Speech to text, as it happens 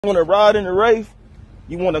You want to ride in the Wraith?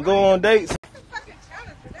 You want to go on dates?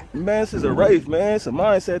 Man, this is a Wraith, man. It's a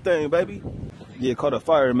mindset thing, baby. Yeah, call the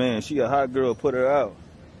fireman. She a hot girl. Put her out.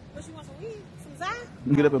 What, you want some weed? Some Zai?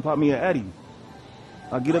 You get up and pop me an Addy.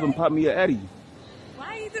 I'll get up and pop me an Addy. Why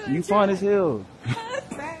are you doing You fine as hell.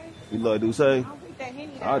 You love to say?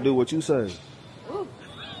 I'll do what you say. Ooh.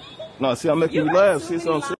 No, see, I'm making you laugh. See,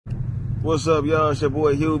 so what's up, y'all? It's your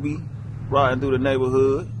boy Hubie, riding through the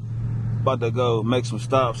neighborhood. About to go make some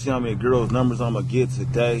stops. See how many girls' numbers I'm gonna get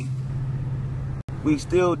today. We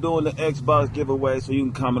still doing the Xbox giveaway, so you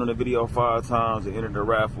can comment on the video 5 times and enter the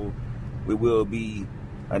raffle. We will be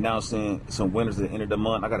announcing some winners at the end of the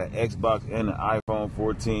month. I got an Xbox and an iPhone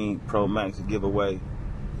 14 Pro Max to give away.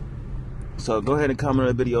 So go ahead and comment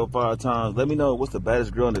on the video 5 times. Let me know what's the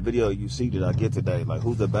baddest girl in the video you see that I get today. Like,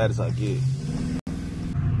 who's the baddest I get?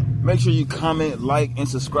 Make sure you comment, like, and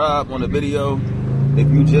subscribe on the video. If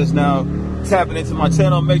you just now tapping into my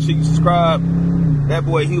channel, make sure you subscribe. That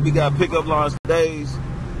boy Hubie got pickup lines for days.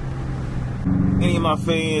 Any of my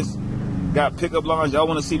fans got pickup lines y'all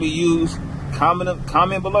want to see me use?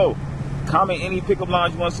 Comment below. Comment any pickup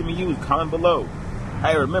lines you want to see me use. Comment below.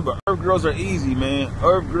 Hey, remember, Earth girls are easy, man.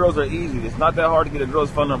 Earth girls are easy. It's not that hard to get a girl's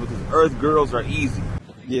phone number because Earth girls are easy.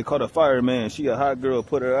 Yeah, call the fireman. She a hot girl.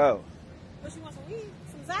 Put her out. What, you want some weed?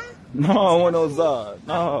 Some Zai? No, I don't want no Zai.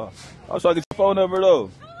 No. I was trying to get your phone number,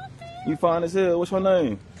 though. Oh, okay. You fine as hell. What's your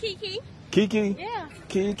name? Kiki. Kiki? Yeah.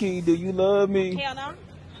 Kiki, do you love me? Hell no.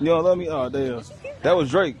 You don't love me? Oh, damn. That was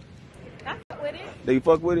Drake. I fuck with it. They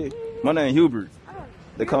fuck with it? My name Hubert. Oh.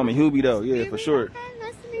 They call me Hubie, though. Yeah, for sure. Okay,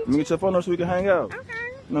 nice to meet Let me get your phone number so we can hang out. Okay. You know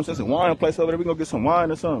what I'm saying? It's a wine place over there. We gonna get some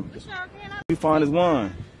wine or something. Sure can. You fine as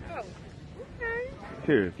wine. Oh. Okay.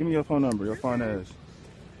 Here, give me your phone number. Your fine ass.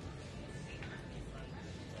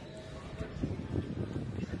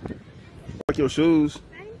 Like your shoes.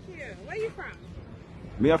 Thank you. Where you from?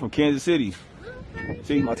 Me, I'm from Kansas City. Okay.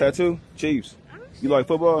 See my tattoo? Chiefs. Oh, You like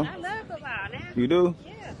football? I love football now. You do?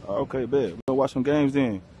 Yeah. Oh, okay, bet. We'll watch some games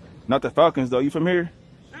then. Not the Falcons, though. You from here?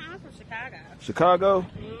 I'm from Chicago. Chicago?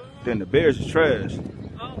 Then the Bears is trash.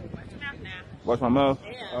 Oh, watch your mouth now. Watch my mouth?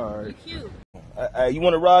 Yeah. All right. You cute. Hey, you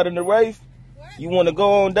want to ride in the Wraith? What? You want to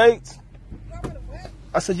go on dates?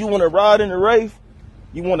 I said, you want to ride in the Wraith?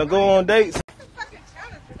 You want to go on dates?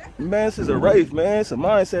 Man, this is a Wraith, man. It's a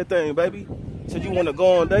mindset thing, baby. Said you want to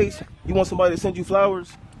go on dates? You want somebody to send you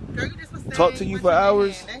flowers? Girl, you just was saying Talk to you for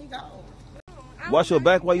hours? There you go. Wash your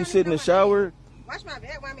back while you sit in the shower? Wash my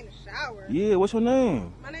back while I'm in the shower. Yeah, what's your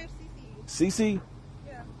name? My name's Cece. Cece?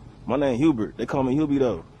 Yeah. My name Hubert. They call me Hubie,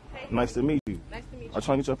 though. Hey, Nice to meet you. nice to meet you. I'm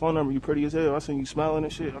trying to get your phone number. You pretty as hell. I seen you smiling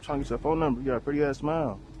and shit. I'm trying to get your phone number. You got a pretty ass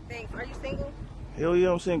smile. Thanks. Are you single? Hell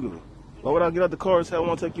yeah, I'm single. Why would I get out the car and say I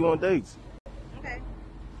want to take you on dates? Okay.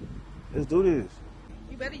 Let's do this.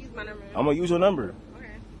 You better use my number. I'm going to use your number. Okay.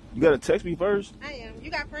 You got to text me first? I am.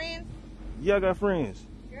 You got friends? Yeah, I got friends.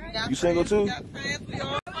 Girl, You single too? got friends. We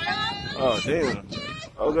all Oh, damn.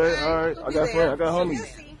 Okay, all right. I got friends. I got homies.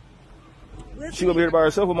 She gonna be here by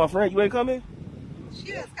herself with my friend. You ain't coming?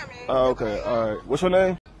 She is coming. Oh, okay. All right. What's your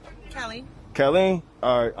name? Kelly. Colleen?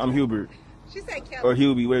 All right. I'm Hubert. She said Kelly. Or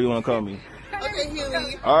Hubie, whatever you want to call me. Okay,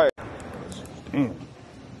 Huey. All right. Damn. All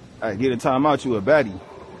right, get in time out, you a baddie.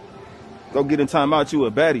 Go get in time out, you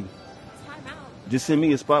a baddie. Time out. Just send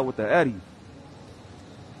me a spot with the Addy.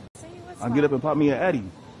 I'll get up and pop me an Addy.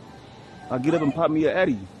 I'll get up and pop me an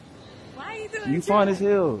Addy. Why are you doing You fine as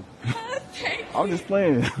hell. I'm just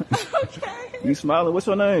playing. Okay. You smiling? What's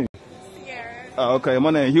your name? Sierra. Oh, okay.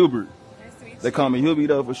 My name Hubert. Nice to meet you. They call me Hubie,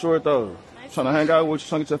 though, for short, though. Nice Trying to hang out with you,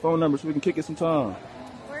 trying to get your phone number so we can kick it some time.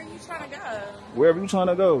 Where are you trying to go? Wherever you trying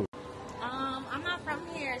to go. I'm not from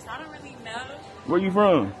here, so I don't really know. Where you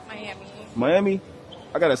from? Miami. Miami?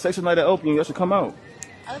 I got a section night at Opium. You should come out.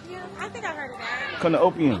 Opium? I think I heard of that. Come to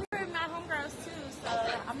Opium. I'm with my homegirls too, so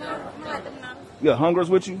I'm gonna let them know. You got homegirls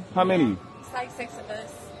with you? How many? It's like 6 of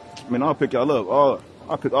us. Man, I'll pick y'all up.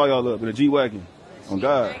 I'll pick all y'all up in a G-Wagon. On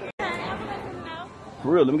God. Okay, I'm gonna let them know. For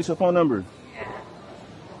real, let me get your phone number. Yeah.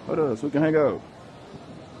 Hold up, so we can hang out.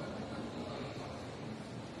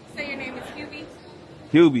 Say your name is Hubie?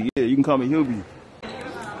 Hubie, yeah, you can call me Hubie.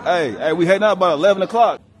 Hey, we heading out by 11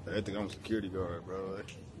 o'clock. I think I'm a security guard, bro.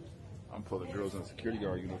 I'm pulling girls in a security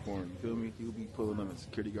guard uniform. You feel me? Hubie pulling them in a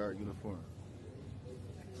security guard uniform.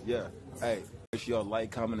 Yeah. Hey, make sure y'all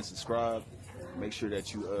like, comment, and subscribe. Make sure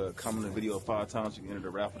that you comment the video 5 times. You can enter the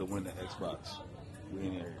raffle to win the Xbox. We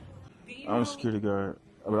in there. I'm a security guard.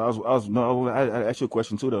 But I asked you a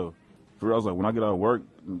question too though. For real, I was like, when I get out of work,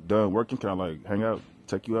 done working, can I like hang out,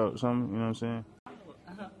 take you out or something? You know what I'm saying?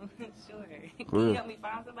 Sure. For Can real? you help me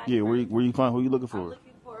find somebody? Yeah, where you find? Who you looking for? I'm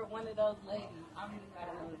looking for one of those ladies. I don't even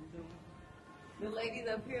gotta know what I'm doing. The lady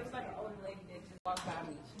up here was like an older lady that just walked by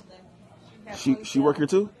me. She work here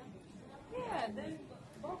too? Yeah, they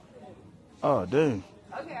both of them. Oh, dang.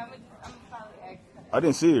 Okay, I'm probably ask her. I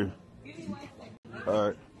didn't see her. Give me 1 second. All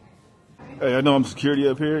right. Hey, I know I'm security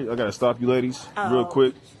up here. I got to stop you ladies real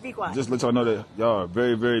quick. Be quiet. Just let y'all know that y'all are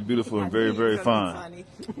very, very beautiful and very, very fine.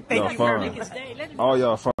 Y'all fine. All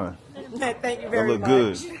y'all fine. Thank you Y'all very look much.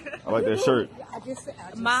 good. I like that shirt.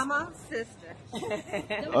 Mama, sister.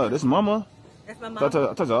 Oh, this mama? That's my I mama.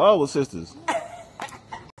 thought y'all all was sisters.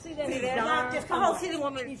 See that? Just come on, see the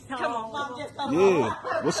woman. Come on, Mom, just come on.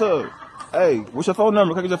 Yeah. What's up? Hey, what's your phone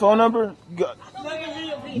number? Can I get your phone number?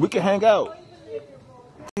 We can hang out.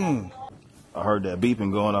 Dang. I heard that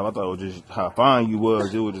beeping going off. I thought it was just how fine you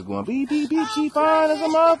was. It was just going beep, beep, beep. She fine as a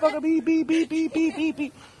motherfucker. Beep, beep, beep, beep, beep, beep,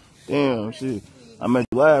 beep. Damn, shit. I make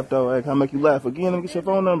you laugh, though. Hey, can I make you laugh again? Let me get your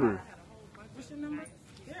phone number. What's your number?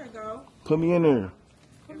 There you go. Put me in there.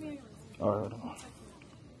 Put me in. All right.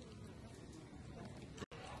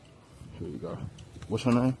 Here you go. What's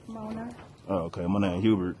your name? Mona. Oh, okay. My name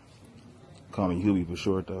Hubert. Call me Hubie for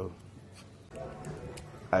short, though.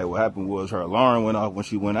 Hey, what happened was her alarm went off when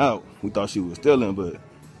she went out. We thought she was stealing, but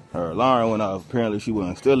her alarm went off. Apparently, she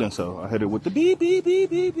wasn't stealing, so I hit her with the beep, beep, beep,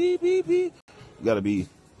 beep, beep, beep, beep. You gotta be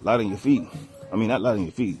light on your feet. I mean, not light on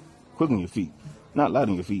your feet. Quick on your feet. Not light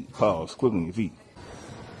on your feet. Pause. Quick on your feet.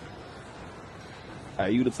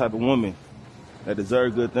 Hey, you the type of woman that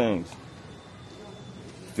deserve good things.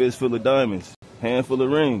 Fist full of diamonds. Hand full of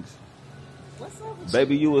rings. What's up with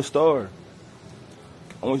Baby, you a star.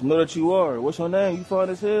 I want you to know that you are. What's your name? You fine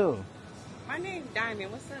as hell. My name's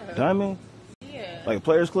Diamond. What's up? Diamond? Yeah. Like a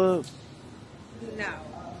Players Club? No.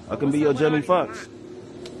 I can be your Jamie Foxx.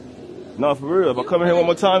 No, for real. If I come in here one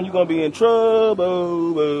more time, you're going to be in trouble.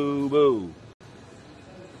 Boo, boo.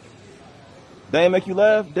 They ain't make you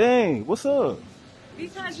laugh? Dang, what's up?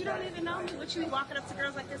 Because you don't even know me. Would you be walking up to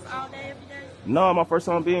girls like this all day, every day? No, my first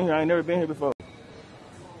time being here. I ain't never been here before.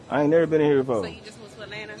 I ain't never been in here before. So you just moved to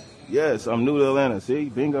Atlanta? Yes, I'm new to Atlanta. See?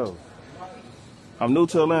 Bingo. I'm new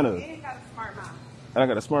to Atlanta. You ain't got a smart mouth. And I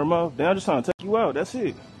got a smart mouth. Damn, I'm just trying to take you out. That's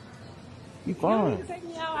it. You You don't fine. need to take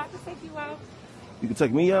me out. I can take you out. You can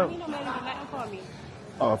take me out? You know, man, you nothing for me.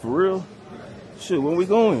 Oh, for real? Shit, when we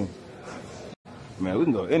going? Man, we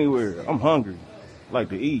can go anywhere. I'm hungry. I like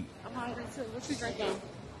to eat. I'm hungry too. What you drinking?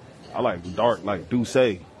 I like dark, like Douce.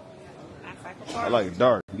 I like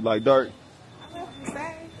dark. You like dark? I love you,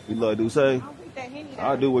 say. You love Douce? I don't think that Henny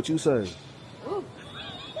I'll do what you say. Ooh.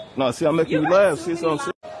 No, see, I'm making you laugh. See, so I'm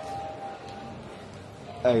saying.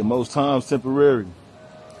 Hey, most times temporary.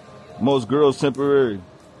 Most girls temporary.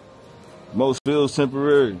 Most feels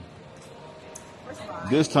temporary.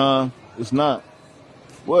 This time, it's not.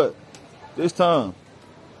 What? This time.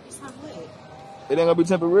 It's not lit. It ain't gonna be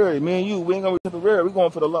temporary. Me and you, we ain't gonna be temporary. I'm going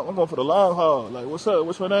for the long haul. Like, what's up?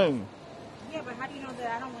 What's your name? Yeah, but how do you know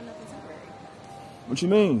that I don't want nothing temporary? What you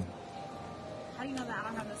mean? How do you know that I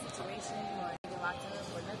don't have no situation or get locked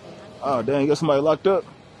up or nothing? Oh, dang, you got somebody locked up?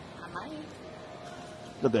 I might.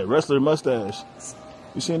 Got that wrestler mustache.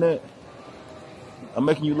 You seen that? I'm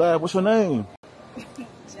making you laugh. What's your name?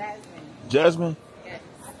 Jasmine. Jasmine? Yes.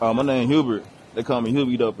 My name Hubert. They call me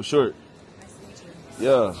Hubie though for short. Nice to meet you.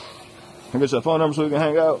 Yeah. Can I get your phone number so we can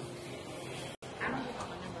hang out? I don't give my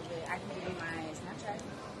phone number, but I can give you my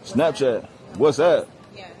Snapchat. Snapchat. What's that?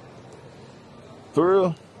 Yeah. For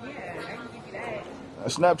real? Yeah, I can give you that.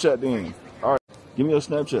 Snapchat then. All right. Give me your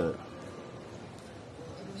Snapchat. Let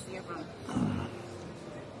me see your phone.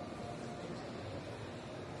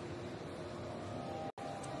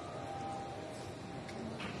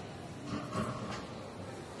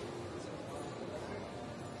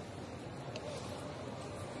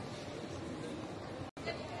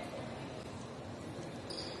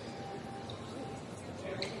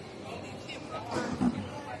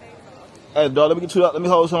 Hey, dog, let me get $2. Let me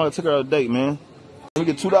hold somebody to take her on a date, man. Let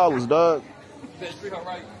me get $2, dog.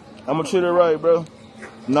 I'm gonna treat her right, bro.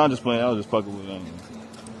 No, I'm just playing. I was just fucking with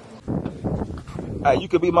her. Hey, you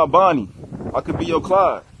could be my Bonnie. I could be your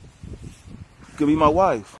Clyde. You could be my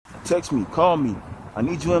wife. Text me, call me. I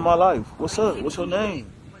need you in my life. What's up? What's your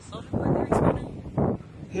name?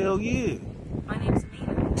 Hell yeah. My name's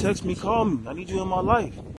Nina. Text me, call me. I need you in my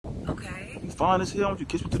life. Okay. You fine as hell. I want you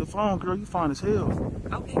to kiss me to the phone, girl. You fine as hell.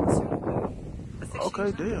 Okay, what's your number?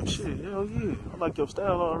 Okay, damn, shit. Hell yeah. I like your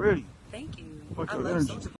style already. Thank you. Fuck I your love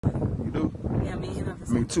energy. Soulja. You do? Yeah, me and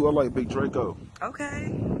other Me too. I like Big Draco.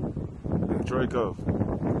 Okay. Big Draco.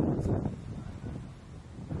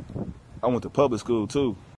 I went to public school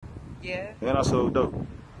too. Yeah. And I sold dope.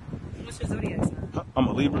 What's your zodiac sign? I'm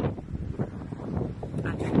a Libra. I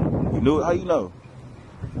You knew it? How you know?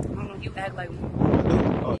 don't know. You act like I do.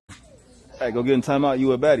 Oh. Hey, go get in timeout,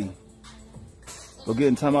 you a baddie. Go get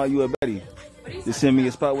in timeout, you a baddie. Just send me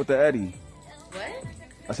a spot with the addy. What?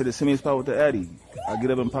 I said, just send me a spot with the addy. I get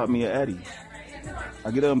up and pop me an addy. I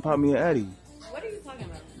get up and pop me an addy. What are you talking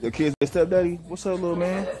about? Your kids, their stepdaddy? What's up, little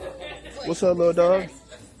man? What's up, little dog?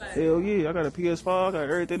 Hell yeah, I got a PS5, I got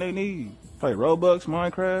everything they need. Play Roblox,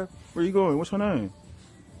 Minecraft. Where you going? What's her name?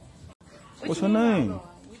 What's her name?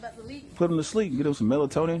 We about to leave. Put them to sleep. Get them some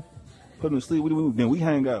melatonin. Put them to sleep. Then we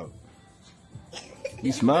hang out.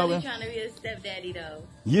 You smiling? Really trying to be a stepdaddy though.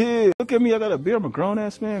 Yeah. Look at me. I got a beard. I'm a grown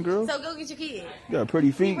ass man, girl. So go get your kid. You got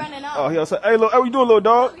pretty feet. running off. Oh, he outside. Hey, look. How you doing, little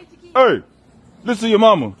dog? Hey, listen to your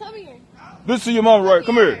mama. Come here. Listen to your mama, right?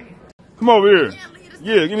 Come here. Come over here.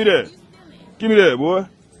 Yeah, give me that. Give me that, boy. Hey,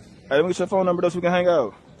 let me get your phone number though so we can hang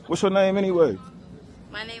out. What's your name anyway?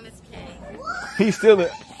 My name is Kay. He's stealing.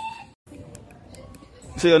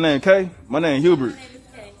 Say your name, Kay? My name Hubert. My name is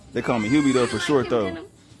Kay. They call me Hubie though for short though. Do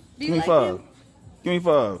Give you me like 5. him? Give me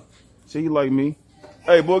 5. See, you like me.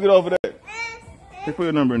 Hey, boy, get over that. Hey, put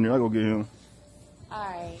your number in there. I go get him. All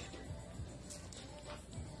right.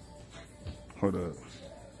 Hold up.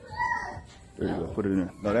 There you go. Put it in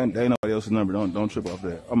there. No, that ain't nobody else's number. Don't trip off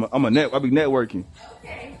that. I'll be networking.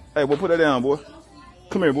 Okay. Hey, boy, put that down, boy.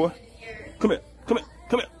 Come here, boy. Come here. Come here.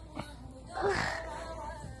 Come here.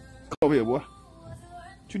 Come over here, boy. What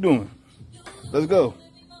you doing? Let's go.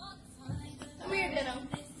 Come here, Venom.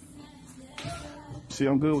 See,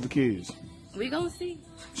 I'm good with the kids. We gonna see.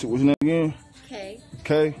 So, what's your name again? K.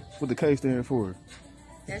 K? What the K stand for?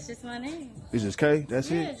 That's just my name. It's just K? That's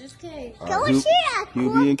Yeah, it? just K. All right,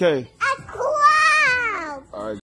 Hubie and K. A cloud. All right.